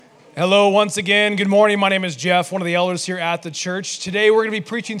Hello once again. Good morning. My name is Jeff, one of the elders here at the church. Today we're going to be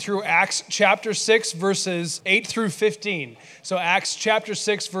preaching through Acts chapter 6, verses 8 through 15. So Acts chapter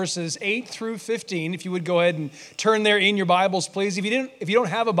 6, verses 8 through 15. If you would go ahead and turn there in your Bibles, please. If you don't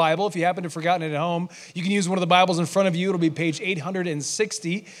have a Bible, if you happen to have forgotten it at home, you can use one of the Bibles in front of you. It'll be page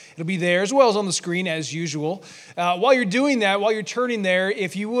 860. It'll be there as well as on the screen as usual. While you're doing that, while you're turning there,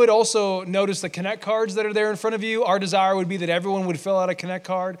 if you would also notice the Connect cards that are there in front of you, our desire would be that everyone would fill out a Connect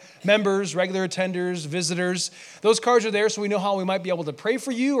card. Members, regular attenders, visitors. Those cards are there so we know how we might be able to pray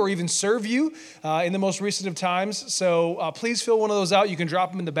for you or even serve you in the most recent of times. So please fill one of those out. You can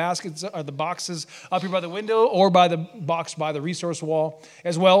drop them in the baskets or the boxes up here by the window or by the box by the resource wall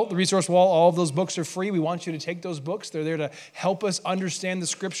as well. The resource wall, all of those books are free. We want you to take those books. They're there to help us understand the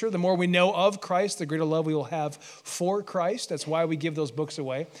Scripture. The more we know of Christ, the greater love we will have for Christ. That's why we give those books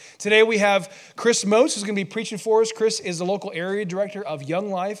away. Today we have Chris Motz, who's going to be preaching for us. Chris is the local area director of Young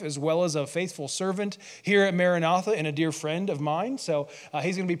Life, as well as a faithful servant here at Maranatha and a dear friend of mine. So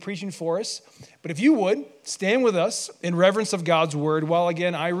he's going to be preaching for us. But if you would, stand with us in reverence of God's word while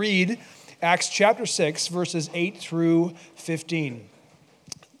again I read Acts chapter 6, verses 8 through 15.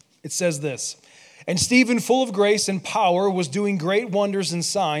 It says this, "And Stephen, full of grace and power, was doing great wonders and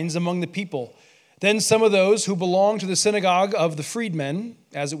signs among the people. Then some of those who belonged to the synagogue of the freedmen,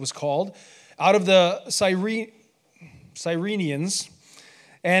 as it was called, out of the Cyrenians,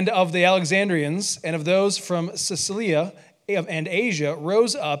 and of the Alexandrians, and of those from Cilicia and Asia,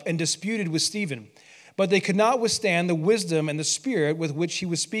 rose up and disputed with Stephen. But they could not withstand the wisdom and the spirit with which he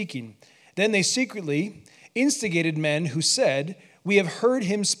was speaking. Then they secretly instigated men who said, 'We have heard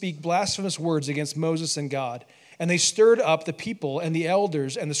him speak blasphemous words against Moses and God.' And they stirred up the people and the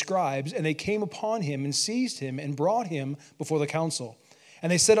elders and the scribes, and they came upon him and seized him and brought him before the council.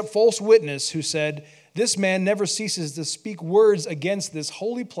 And they set up false witness who said, 'This man never ceases to speak words against this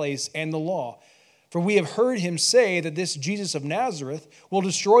holy place and the law. For we have heard him say that this Jesus of Nazareth will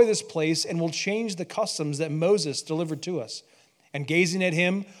destroy this place and will change the customs that Moses delivered to us.' And gazing at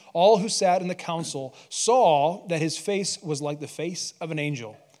him, all who sat in the council saw that his face was like the face of an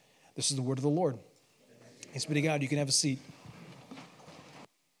angel." This is the word of the Lord. Thanks be to God. You can have a seat.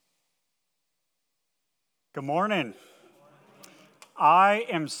 Good morning. I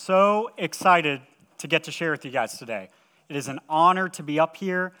am so excited to get to share with you guys today. It is an honor to be up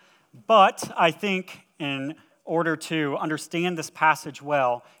here, but I think in order to understand this passage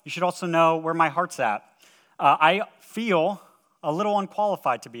well, you should also know where my heart's at. I feel a little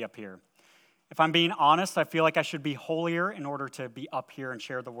unqualified to be up here. If I'm being honest, I feel like I should be holier in order to be up here and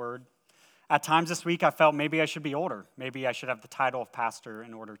share the word. At times this week, I felt maybe I should be older. Maybe I should have the title of pastor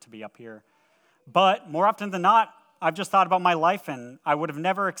in order to be up here. But more often than not, I've just thought about my life, and I would have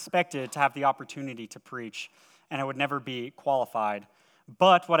never expected to have the opportunity to preach, and I would never be qualified.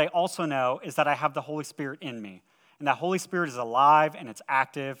 But what I also know is that I have the Holy Spirit in me, and that Holy Spirit is alive, and it's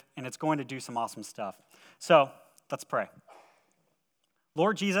active, and it's going to do some awesome stuff. So let's pray.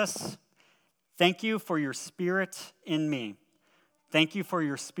 Lord Jesus, thank you for your Spirit in me. Thank you for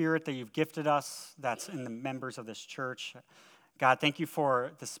your Spirit that you've gifted us, that's in the members of this church. God, thank you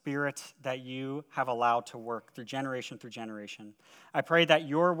for the Spirit that you have allowed to work through generation. I pray that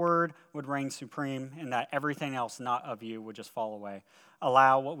your word would reign supreme and that everything else not of you would just fall away.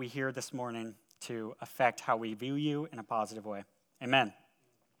 Allow what we hear this morning to affect how we view you in a positive way. Amen.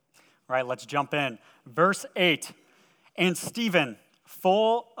 All right, let's jump in. Verse 8, "And Stephen,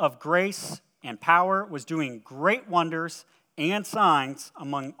 full of grace and power, was doing great wonders and signs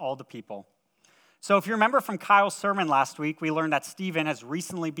among all the people." So if you remember from Kyle's sermon last week, we learned that Stephen has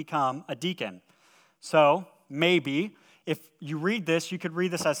recently become a deacon. So maybe if you read this, you could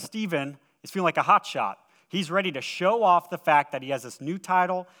read this as Stephen is feeling like a hotshot. He's ready to show off the fact that he has this new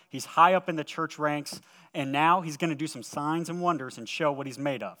title, he's high up in the church ranks, and now he's going to do some signs and wonders and show what he's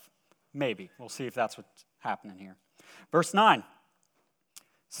made of. Maybe. We'll see if that's what's happening here. Verse 9,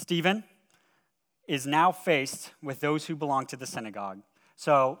 Stephen is now faced with those who belong to the synagogue.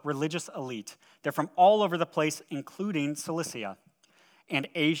 So, religious elite. They're from all over the place, including Cilicia and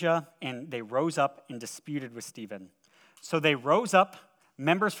Asia, and they rose up and disputed with Stephen. So they rose up,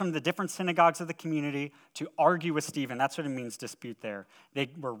 members from the different synagogues of the community, to argue with Stephen. That's what it means, dispute there.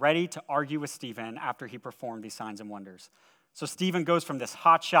 They were ready to argue with Stephen after he performed these signs and wonders. So Stephen goes from this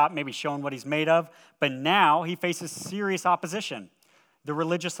hotshot, maybe showing what he's made of, but now he faces serious opposition, the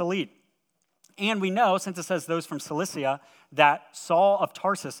religious elite. And we know, since it says those from Cilicia, that Saul of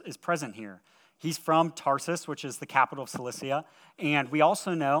Tarsus is present here. He's from Tarsus, which is the capital of Cilicia. And we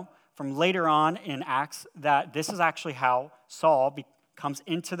also know from later on in Acts that this is actually how Saul comes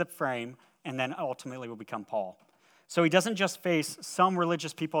into the frame and then ultimately will become Paul. So he doesn't just face some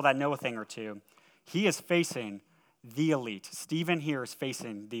religious people that know a thing or two. He is facing the elite. Stephen here is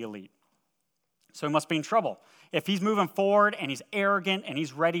facing the elite. So he must be in trouble. If he's moving forward and he's arrogant and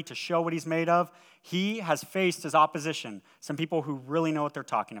he's ready to show what he's made of, he has faced his opposition, some people who really know what they're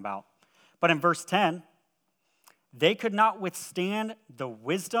talking about. But in verse 10, they could not withstand the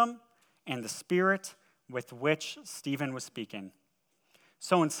wisdom and the spirit with which Stephen was speaking.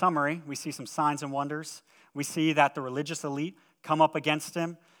 So in summary, we see some signs and wonders. We see that the religious elite come up against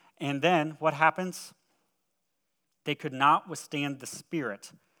him. And then what happens? They could not withstand the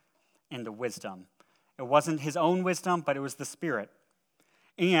spirit and the wisdom. It wasn't his own wisdom, but it was the spirit.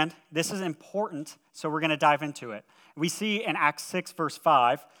 And this is important, so we're going to dive into it. We see in Acts 6, verse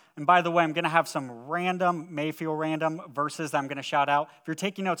 5, and by the way, I'm going to have some may feel random verses that I'm going to shout out. If you're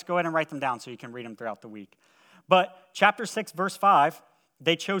taking notes, go ahead and write them down so you can read them throughout the week. But chapter 6, verse 5,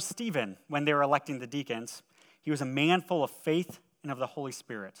 they chose Stephen when they were electing the deacons. He was a man full of faith and of the Holy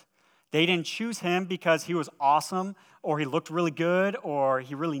Spirit. They didn't choose him because he was awesome or he looked really good or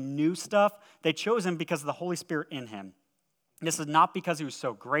he really knew stuff. They chose him because of the Holy Spirit in him. This is not because he was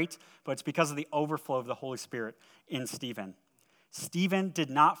so great, but it's because of the overflow of the Holy Spirit in Stephen. Stephen did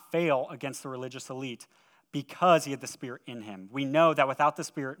not fail against the religious elite because he had the Spirit in him. We know that without the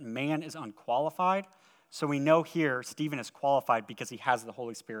Spirit, man is unqualified. So we know here Stephen is qualified because he has the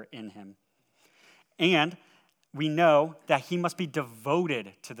Holy Spirit in him. And we know that he must be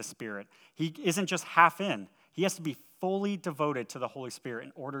devoted to the Spirit. He isn't just half in. He has to be fully devoted to the Holy Spirit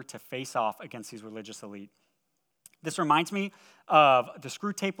in order to face off against these religious elite. This reminds me of the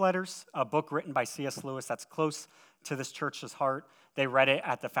Screw Tape Letters, a book written by C.S. Lewis that's close to this church's heart. They read it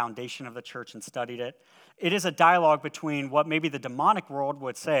at the foundation of the church and studied it. It is a dialogue between what maybe the demonic world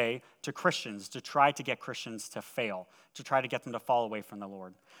would say to Christians to try to get Christians to fail, to try to get them to fall away from the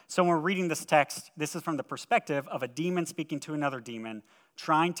Lord. So when we're reading this text, this is from the perspective of a demon speaking to another demon,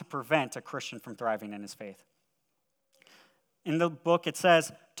 trying to prevent a Christian from thriving in his faith. In the book, it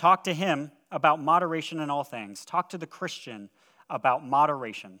says, talk to him about moderation in all things. Talk to the Christian about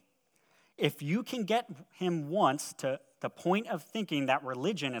moderation. If you can get him once to the point of thinking that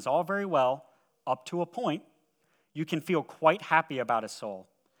religion is all very well, up to a point, you can feel quite happy about his soul.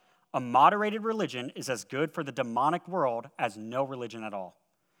 A moderated religion is as good for the demonic world as no religion at all,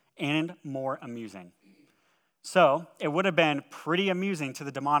 and more amusing. So it would have been pretty amusing to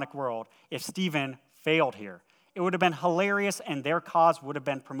the demonic world if Stephen failed here. It would have been hilarious and their cause would have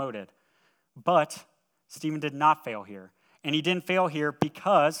been promoted. But Stephen did not fail here. And he didn't fail here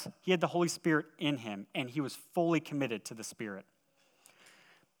because he had the Holy Spirit in him and he was fully committed to the Spirit.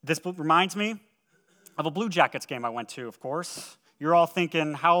 This reminds me of a Blue Jackets game I went to, of course. You're all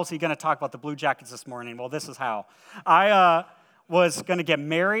thinking, how is he going to talk about the Blue Jackets this morning? Well, this is how. I was going to get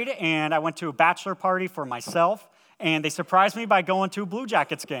married and I went to a bachelor party for myself and they surprised me by going to a Blue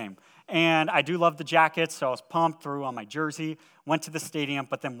Jackets game. And I do love the Jackets, so I was pumped, threw on my jersey, went to the stadium,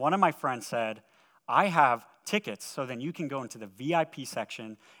 but then one of my friends said, I have tickets, so then you can go into the VIP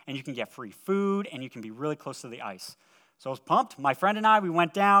section, and you can get free food, and you can be really close to the ice. So I was pumped. My friend and I, we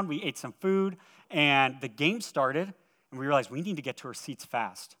went down, we ate some food, and the game started, and we realized we need to get to our seats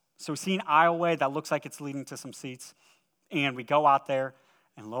fast. So we see an aisleway that looks like it's leading to some seats, and we go out there,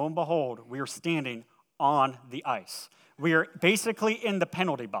 and lo and behold, we are standing on the ice. We are basically in the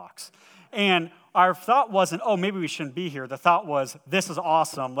penalty box. And our thought wasn't, oh, maybe we shouldn't be here. The thought was, this is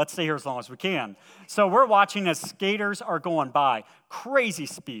awesome. Let's stay here as long as we can. So we're watching as skaters are going by, crazy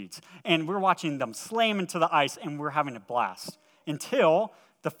speeds. And we're watching them slam into the ice, and we're having a blast. Until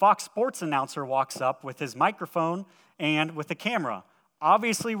the Fox Sports announcer walks up with his microphone and with the camera.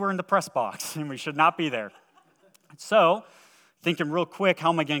 Obviously, we're in the press box, and we should not be there. So, thinking real quick,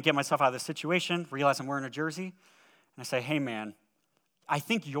 how am I going to get myself out of this situation? Realize I'm wearing a jersey. And I say, hey, man, I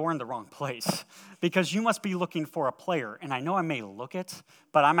think you're in the wrong place because you must be looking for a player. And I know I may look it,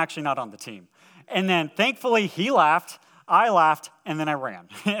 but I'm actually not on the team. And then thankfully he laughed, I laughed, and then I ran.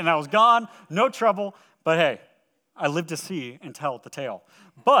 And I was gone, no trouble. But hey, I lived to see and tell the tale.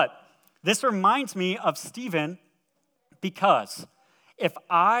 But this reminds me of Stephen because if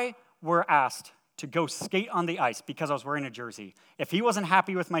I were asked to go skate on the ice because I was wearing a jersey, if he wasn't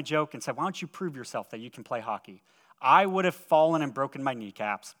happy with my joke and said, why don't you prove yourself that you can play hockey? I would have fallen and broken my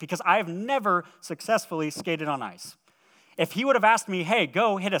kneecaps because I have never successfully skated on ice. If he would have asked me, hey,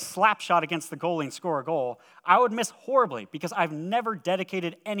 go hit a slap shot against the goalie and score a goal, I would miss horribly because I've never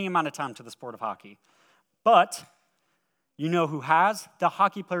dedicated any amount of time to the sport of hockey. But you know who has? The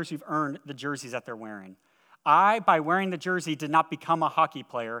hockey players who've earned the jerseys that they're wearing. I, by wearing the jersey, did not become a hockey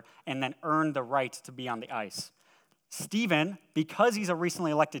player and then earn the right to be on the ice. Stephen, because he's a recently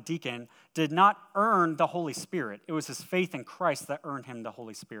elected deacon, did not earn the Holy Spirit. It was his faith in Christ that earned him the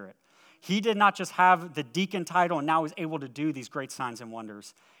Holy Spirit. He did not just have the deacon title and now is able to do these great signs and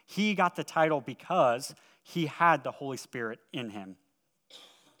wonders. He got the title because he had the Holy Spirit in him.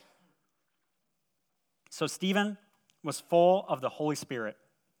 So Stephen was full of the Holy Spirit,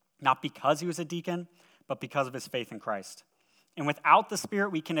 not because he was a deacon, but because of his faith in Christ. And without the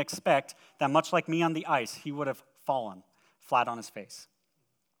Spirit, we can expect that much like me on the ice, he would have fallen flat on his face.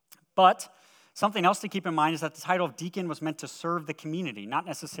 But something else to keep in mind is that the title of deacon was meant to serve the community, not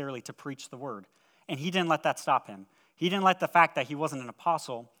necessarily to preach the word. And he didn't let that stop him. He didn't let the fact that he wasn't an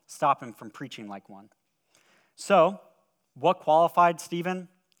apostle stop him from preaching like one. So, what qualified Stephen?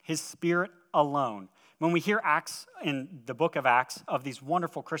 His spirit alone. When we hear Acts in the book of Acts of these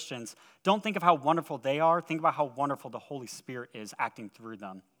wonderful Christians, don't think of how wonderful they are. Think about how wonderful the Holy Spirit is acting through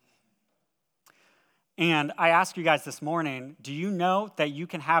them. And I ask you guys this morning, do you know that you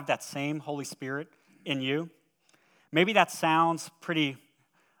can have that same Holy Spirit in you? Maybe that sounds pretty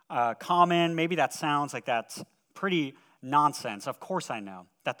common. Maybe that sounds like that's pretty nonsense. Of course I know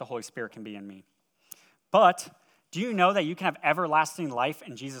that the Holy Spirit can be in me. But do you know that you can have everlasting life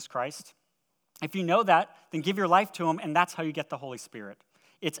in Jesus Christ? If you know that, then give your life to him, and that's how you get the Holy Spirit.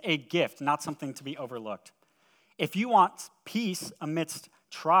 It's a gift, not something to be overlooked. If you want peace amidst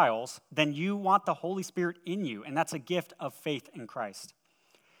trials, then you want the Holy Spirit in you, and that's a gift of faith in Christ.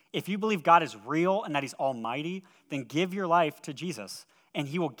 If you believe God is real and that he's almighty, then give your life to Jesus, and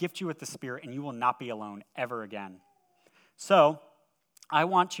he will gift you with the Spirit, and you will not be alone ever again. So, I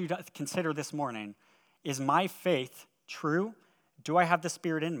want you to consider this morning, is my faith true? Do I have the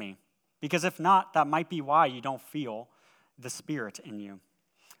Spirit in me? Because if not, that might be why you don't feel the Spirit in you.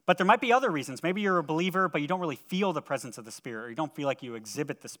 But there might be other reasons. Maybe you're a believer, but you don't really feel the presence of the Spirit, or you don't feel like you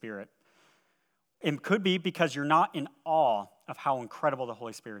exhibit the Spirit. It could be because you're not in awe of how incredible the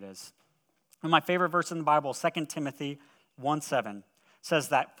Holy Spirit is. And my favorite verse in the Bible, 2 Timothy 1:7, says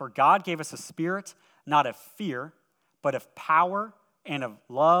that, "For God gave us a spirit, not of fear, but of power and of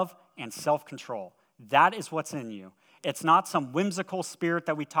love and self-control." That is what's in you. It's not some whimsical spirit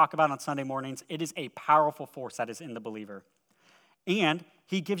that we talk about on Sunday mornings. It is a powerful force that is in the believer. And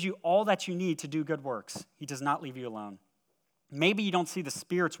he gives you all that you need to do good works. He does not leave you alone. Maybe you don't see the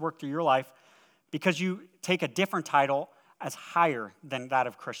Spirit's work through your life because you take a different title as higher than that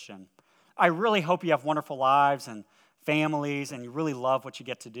of Christian. I really hope you have wonderful lives and families and you really love what you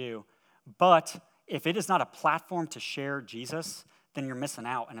get to do. But if it is not a platform to share Jesus, then you're missing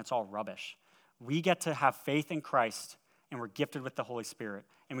out and it's all rubbish. We get to have faith in Christ, and we're gifted with the Holy Spirit,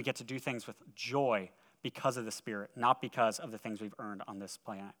 and we get to do things with joy because of the Spirit, not because of the things we've earned on this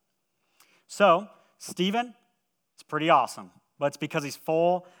planet. So, Stephen, it's pretty awesome, but it's because he's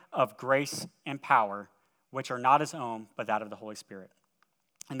full of grace and power, which are not his own, but that of the Holy Spirit.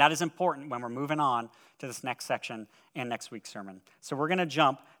 And that is important when we're moving on to this next section and next week's sermon. So we're going to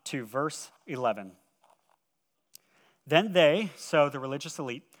jump to verse 11. Then they, so the religious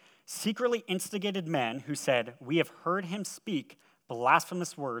elite, secretly instigated men who said, "We have heard him speak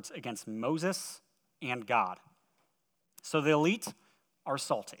blasphemous words against Moses and God." So the elite are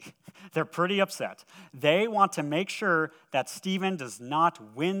salty. They're pretty upset. They want to make sure that Stephen does not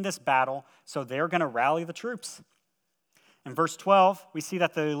win this battle, so they're going to rally the troops. In verse 12, we see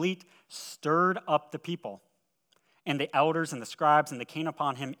that the elite stirred up the people, and the elders and the scribes, and they came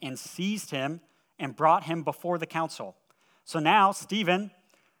upon him and seized him and brought him before the council. So now Stephen,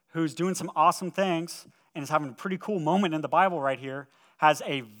 who's doing some awesome things and is having a pretty cool moment in the Bible right here, has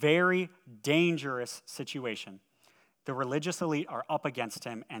a very dangerous situation. The religious elite are up against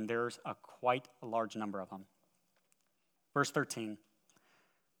him, and there's quite a large number of them. Verse 13,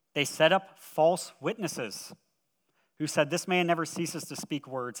 they set up false witnesses who said, "This man never ceases to speak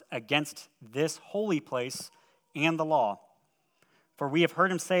words against this holy place and the law. For we have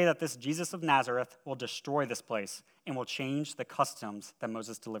heard him say that this Jesus of Nazareth will destroy this place and will change the customs that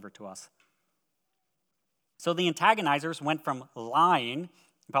Moses delivered to us." So the antagonizers went from lying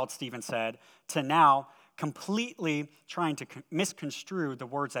about what Stephen said to now completely trying to misconstrue the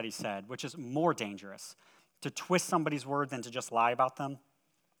words that he said, which is more dangerous, to twist somebody's word than to just lie about them.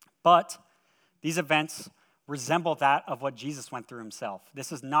 But these events resemble that of what Jesus went through himself.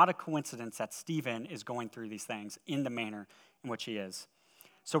 This is not a coincidence that Stephen is going through these things in the manner in which he is.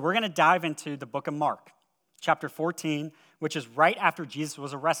 So we're going to dive into the book of Mark, chapter 14, which is right after Jesus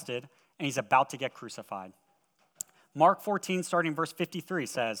was arrested and he's about to get crucified. Mark 14, starting verse 53,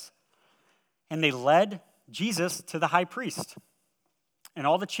 says, "And they led Jesus to the high priest, and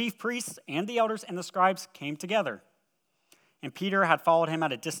all the chief priests and the elders and the scribes came together. And Peter had followed him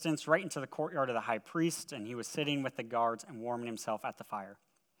at a distance right into the courtyard of the high priest, and he was sitting with the guards and warming himself at the fire.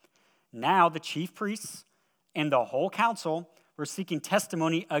 Now the chief priests and the whole council were seeking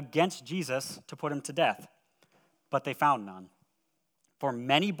testimony against Jesus to put him to death, but they found none. For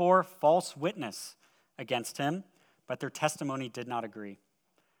many bore false witness against him, but their testimony did not agree.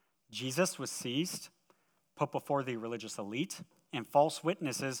 Jesus was seized, put before the religious elite, and false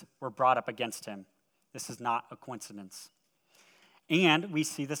witnesses were brought up against him. This is not a coincidence. And we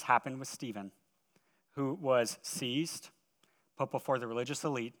see this happen with Stephen, who was seized, put before the religious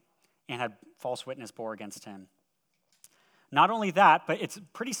elite, and had false witness bore against him. Not only that, but it's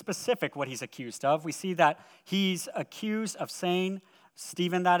pretty specific what he's accused of. We see that he's accused of saying,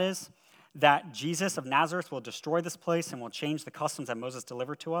 Stephen that is, that Jesus of Nazareth will destroy this place and will change the customs that Moses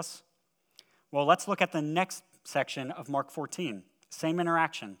delivered to us. Well, let's look at the next section of Mark 14. Same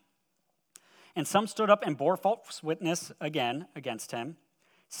interaction. And some stood up and bore false witness again against him,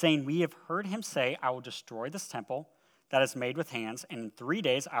 saying, we have heard him say, I will destroy this temple that is made with hands, and in 3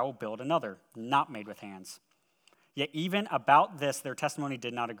 days I will build another, not made with hands. Yet even about this, their testimony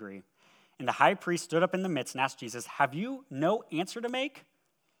did not agree. And the high priest stood up in the midst and asked Jesus, have you no answer to make?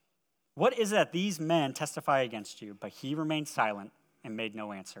 What is it that these men testify against you? But he remained silent and made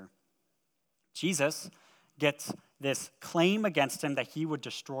no answer. Jesus gets this claim against him that he would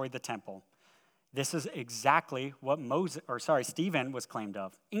destroy the temple. This is exactly what Stephen was claimed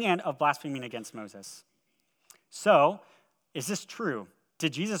of, and of blaspheming against Moses. So, is this true?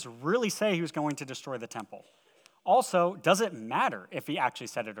 Did Jesus really say he was going to destroy the temple? Also, does it matter if he actually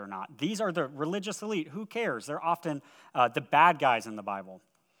said it or not? These are the religious elite. Who cares? They're often the bad guys in the Bible.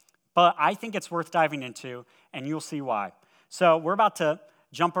 But I think it's worth diving into, and you'll see why. So we're about to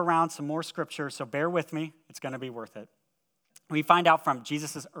jump around some more scripture, so bear with me. It's going to be worth it. We find out from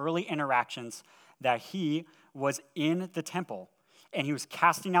Jesus' early interactions that he was in the temple, and he was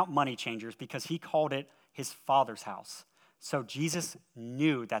casting out money changers because he called it his Father's house. So Jesus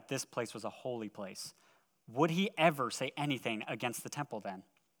knew that this place was a holy place. Would he ever say anything against the temple then?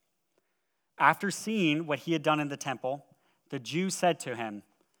 After seeing what he had done in the temple, the Jews said to him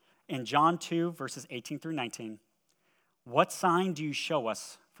in John 2, verses 18 through 19, what sign do you show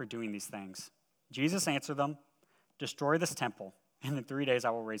us for doing these things? Jesus answered them, destroy this temple, and in 3 days I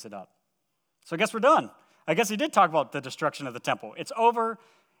will raise it up. So I guess we're done. I guess he did talk about the destruction of the temple. It's over.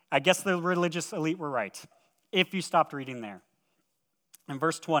 I guess the religious elite were right, if you stopped reading there. In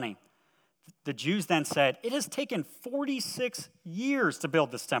verse 20, the Jews then said, it has taken 46 years to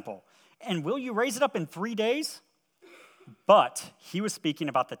build this temple, and will you raise it up in 3 days? But he was speaking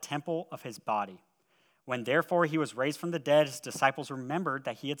about the temple of his body. When therefore he was raised from the dead, his disciples remembered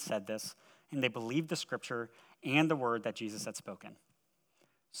that he had said this, and they believed the scripture and the word that Jesus had spoken.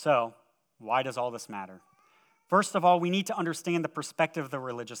 So, why does all this matter? First of all, we need to understand the perspective of the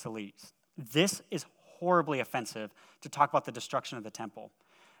religious elites. This is horribly offensive to talk about the destruction of the temple.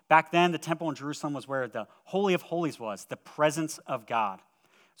 Back then, the temple in Jerusalem was where the Holy of Holies was, the presence of God.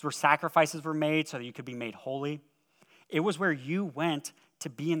 It's where sacrifices were made so that you could be made holy. It was where you went to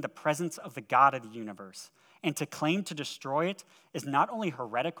be in the presence of the God of the universe. And to claim to destroy it is not only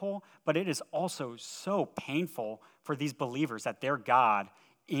heretical, but it is also so painful for these believers that their God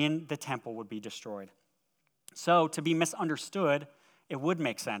in the temple would be destroyed. So to be misunderstood, it would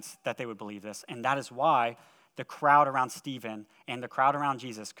make sense that they would believe this. And that is why the crowd around Stephen and the crowd around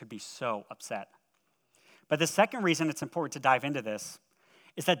Jesus could be so upset. But the second reason it's important to dive into this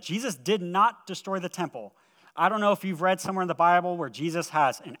is that Jesus did not destroy the temple. I don't know if you've read somewhere in the Bible where Jesus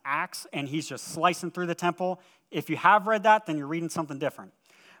has an axe and he's just slicing through the temple. If you have read that, then you're reading something different.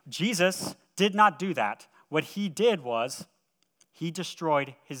 Jesus did not do that. What he did was he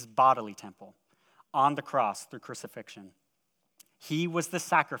destroyed his bodily temple on the cross through crucifixion. He was the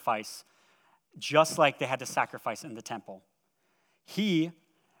sacrifice, just like they had to sacrifice in the temple. He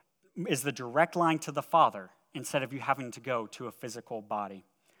is the direct line to the Father instead of you having to go to a physical body.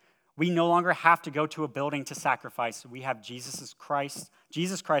 We no longer have to go to a building to sacrifice. We have Jesus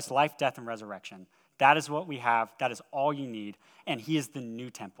Christ's life, death, and resurrection. That is what we have. That is all you need. And he is the new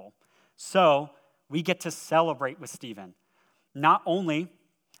temple. So we get to celebrate with Stephen. Not only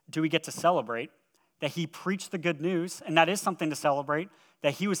do we get to celebrate that he preached the good news, and that is something to celebrate,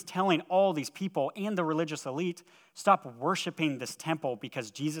 that he was telling all these people and the religious elite, stop worshiping this temple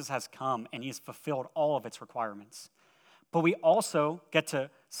because Jesus has come and he has fulfilled all of its requirements. But we also get to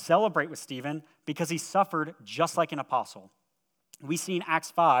celebrate with Stephen because he suffered just like an apostle. We see in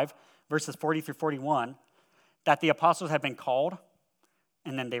Acts 5, verses 40 through 41, that the apostles had been called,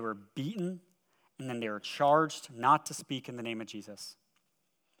 and then they were beaten, and then they were charged not to speak in the name of Jesus.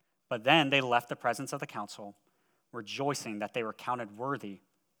 But then they left the presence of the council, rejoicing that they were counted worthy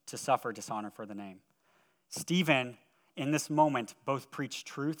to suffer dishonor for the name. Stephen, in this moment, both preached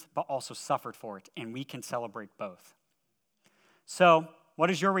truth but also suffered for it, and we can celebrate both. So, what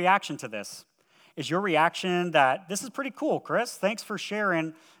is your reaction to this? Is your reaction that this is pretty cool, Chris? Thanks for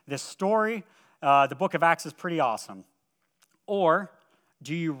sharing this story. The book of Acts is pretty awesome. Or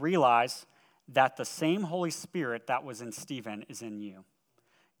do you realize that the same Holy Spirit that was in Stephen is in you?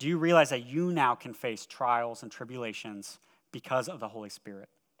 Do you realize that you now can face trials and tribulations because of the Holy Spirit?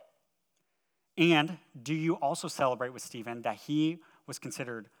 And do you also celebrate with Stephen that he was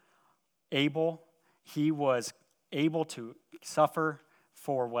considered able, he was able to suffer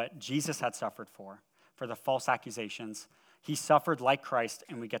for what Jesus had suffered for the false accusations. He suffered like Christ,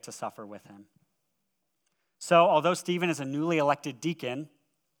 and we get to suffer with him. So, although Stephen is a newly elected deacon,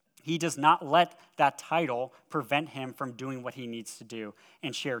 he does not let that title prevent him from doing what he needs to do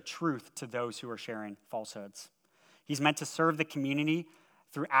and share truth to those who are sharing falsehoods. He's meant to serve the community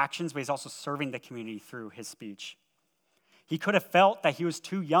through actions, but he's also serving the community through his speech. He could have felt that he was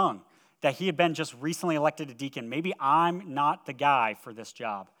too young, that he had been just recently elected a deacon. Maybe I'm not the guy for this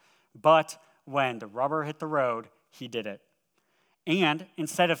job. But when the rubber hit the road, he did it. And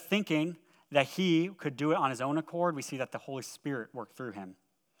instead of thinking that he could do it on his own accord, we see that the Holy Spirit worked through him.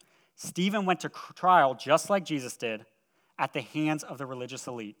 Stephen went to trial just like Jesus did at the hands of the religious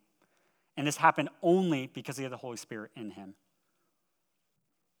elite. And this happened only because he had the Holy Spirit in him.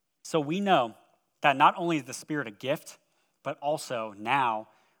 So we know that not only is the Spirit a gift, but also now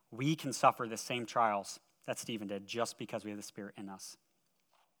we can suffer the same trials that Stephen did just because we have the Spirit in us.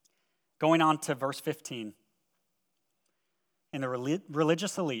 Going on to verse 15. And the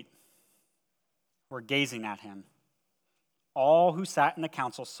religious elite were gazing at him. All who sat in the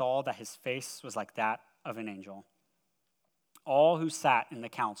council saw that his face was like that of an angel. All who sat in the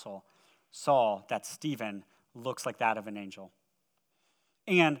council saw that Stephen looks like that of an angel.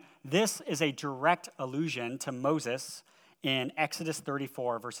 And this is a direct allusion to Moses in Exodus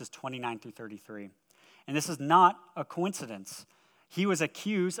 34, verses 29 through 33. And this is not a coincidence. He was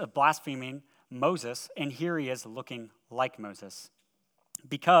accused of blaspheming Moses, and here he is looking like Moses.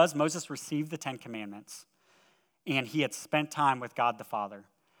 Because Moses received the 10 Commandments, and he had spent time with God the Father.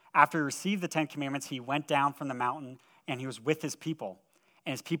 After he received the 10 Commandments, he went down from the mountain, and he was with his people.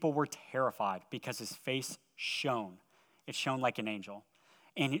 And his people were terrified because his face shone. It shone like an angel.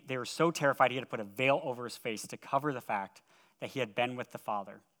 And they were so terrified he had to put a veil over his face to cover the fact that he had been with the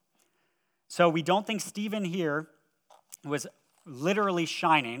Father. So we don't think Stephen here was literally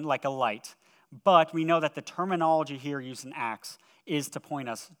shining like a light, but we know that the terminology here used in Acts is to point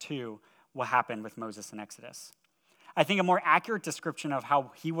us to what happened with Moses in Exodus. I think a more accurate description of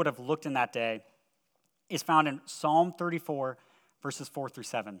how he would have looked in that day is found in Psalm 34, verses 4 through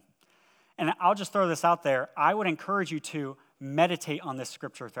 7. And I'll just throw this out there. I would encourage you to meditate on this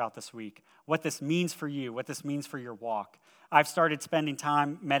scripture throughout this week, what this means for you, what this means for your walk. I've started spending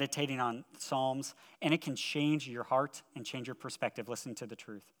time meditating on Psalms, and it can change your heart and change your perspective listening to the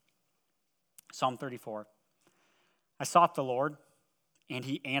truth. Psalm 34. I sought the Lord, and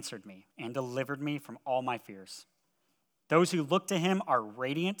he answered me and delivered me from all my fears. Those who look to him are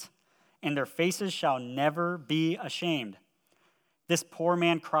radiant, and their faces shall never be ashamed. This poor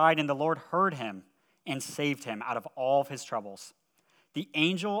man cried, and the Lord heard him and saved him out of all of his troubles. The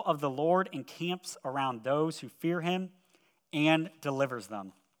angel of the Lord encamps around those who fear him and delivers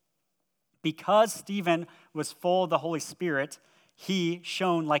them. Because Stephen was full of the Holy Spirit, he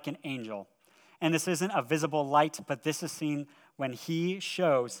shone like an angel. And this isn't a visible light, but this is seen when he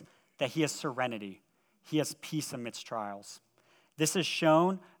shows that he has serenity. He has peace amidst trials. This is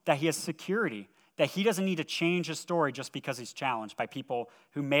shown that he has security, that he doesn't need to change his story just because he's challenged by people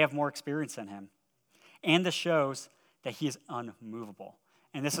who may have more experience than him. And this shows that he is unmovable.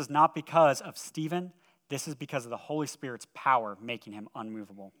 And this is not because of Stephen. This is because of the Holy Spirit's power making him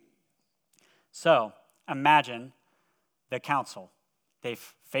unmovable. So imagine the council.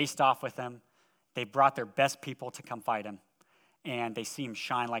 They've faced off with him. They brought their best people to come fight him. And they see him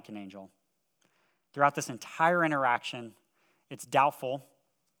shine like an angel. Throughout this entire interaction, it's doubtful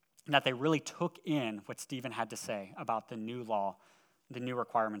that they really took in what Stephen had to say about the new law, the new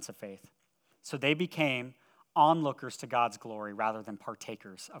requirements of faith. So they became onlookers to God's glory rather than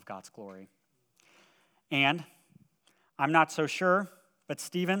partakers of God's glory. And I'm not so sure, but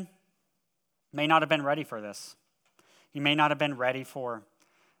Stephen may not have been ready for this. He may not have been ready for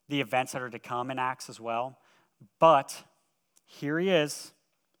the events that are to come in Acts as well. But here he is,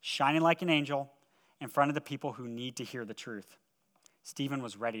 shining like an angel in front of the people who need to hear the truth. Stephen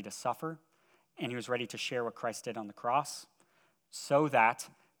was ready to suffer, and he was ready to share what Christ did on the cross so that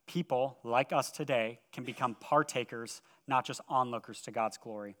people like us today can become partakers, not just onlookers to God's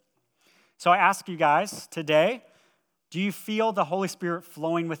glory. So I ask you guys today, do you feel the Holy Spirit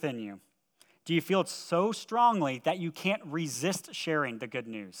flowing within you? Do you feel it so strongly that you can't resist sharing the good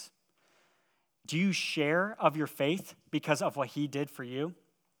news? Do you share of your faith because of what he did for you?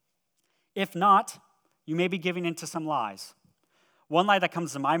 If not, you may be giving into some lies. One lie that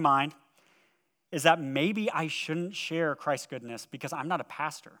comes to my mind is that maybe I shouldn't share Christ's goodness because I'm not a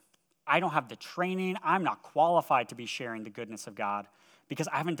pastor. I don't have the training. I'm not qualified to be sharing the goodness of God because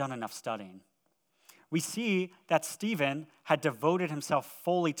I haven't done enough studying. We see that Stephen had devoted himself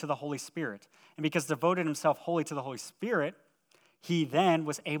fully to the Holy Spirit. And because devoted himself wholly to the Holy Spirit, he then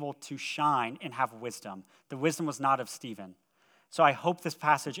was able to shine and have wisdom. The wisdom was not of Stephen. So I hope this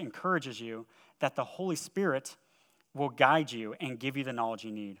passage encourages you that the Holy Spirit will guide you and give you the knowledge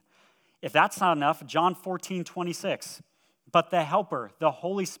you need. If that's not enough, John 14:26, but the Helper, the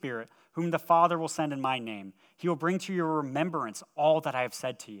Holy Spirit, whom the Father will send in my name, he will bring to your remembrance all that I have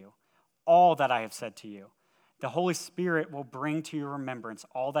said to you. All that I have said to you. The Holy Spirit will bring to your remembrance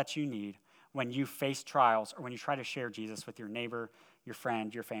all that you need when you face trials or when you try to share Jesus with your neighbor, your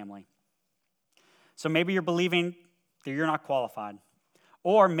friend, your family. So maybe you're believing that you're not qualified.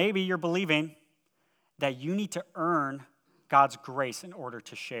 Or maybe you're believing that you need to earn God's grace in order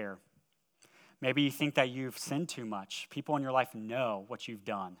to share. Maybe you think that you've sinned too much. People in your life know what you've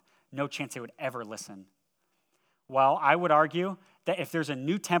done. No chance they would ever listen. Well, I would argue that if there's a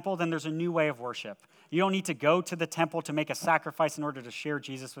new temple, then there's a new way of worship. You don't need to go to the temple to make a sacrifice in order to share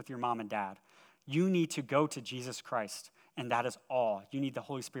Jesus with your mom and dad. You need to go to Jesus Christ, and that is all. You need the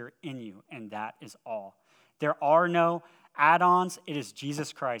Holy Spirit in you, and that is all. There are no add-ons. It is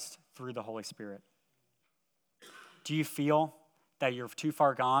Jesus Christ through the Holy Spirit. Do you feel that you're too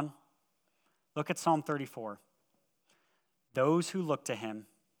far gone? Look at Psalm 34. Those who look to him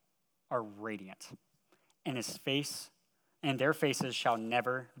are radiant, and his face and their faces shall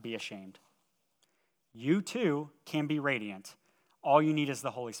never be ashamed. You too can be radiant. All you need is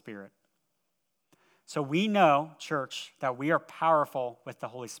the Holy Spirit. So we know, church, that we are powerful with the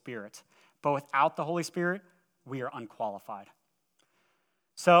Holy Spirit, but without the Holy Spirit, we are unqualified.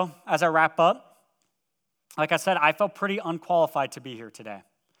 So as I wrap up, like I said, I felt pretty unqualified to be here today.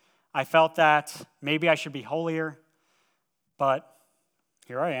 I felt that maybe I should be holier, but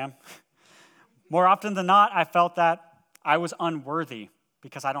here I am. More often than not, I felt that I was unworthy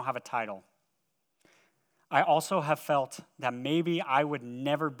because I don't have a title. I also have felt that maybe I would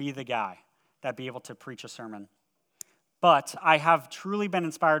never be the guy that'd be able to preach a sermon. But I have truly been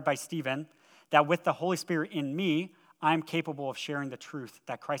inspired by Stephen that with the Holy Spirit in me, I'm capable of sharing the truth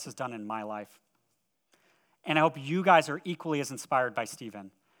that Christ has done in my life. And I hope you guys are equally as inspired by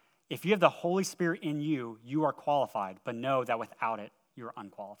Stephen. If you have the Holy Spirit in you, you are qualified, but know that without it, you're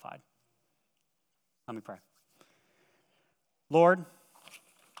unqualified. Let me pray. Lord,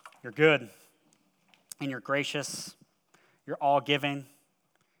 you're good, and you're gracious, you're all-giving,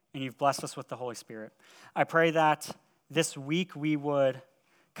 and you've blessed us with the Holy Spirit. I pray that this week we would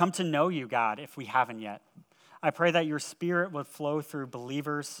come to know you, God, if we haven't yet. I pray that your Spirit would flow through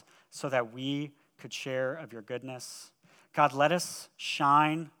believers so that we could share of your goodness. God, let us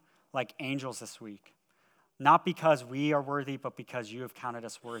shine like angels this week, not because we are worthy, but because you have counted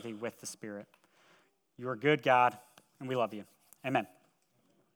us worthy with the Spirit. You are good, God, and we love you. Amen.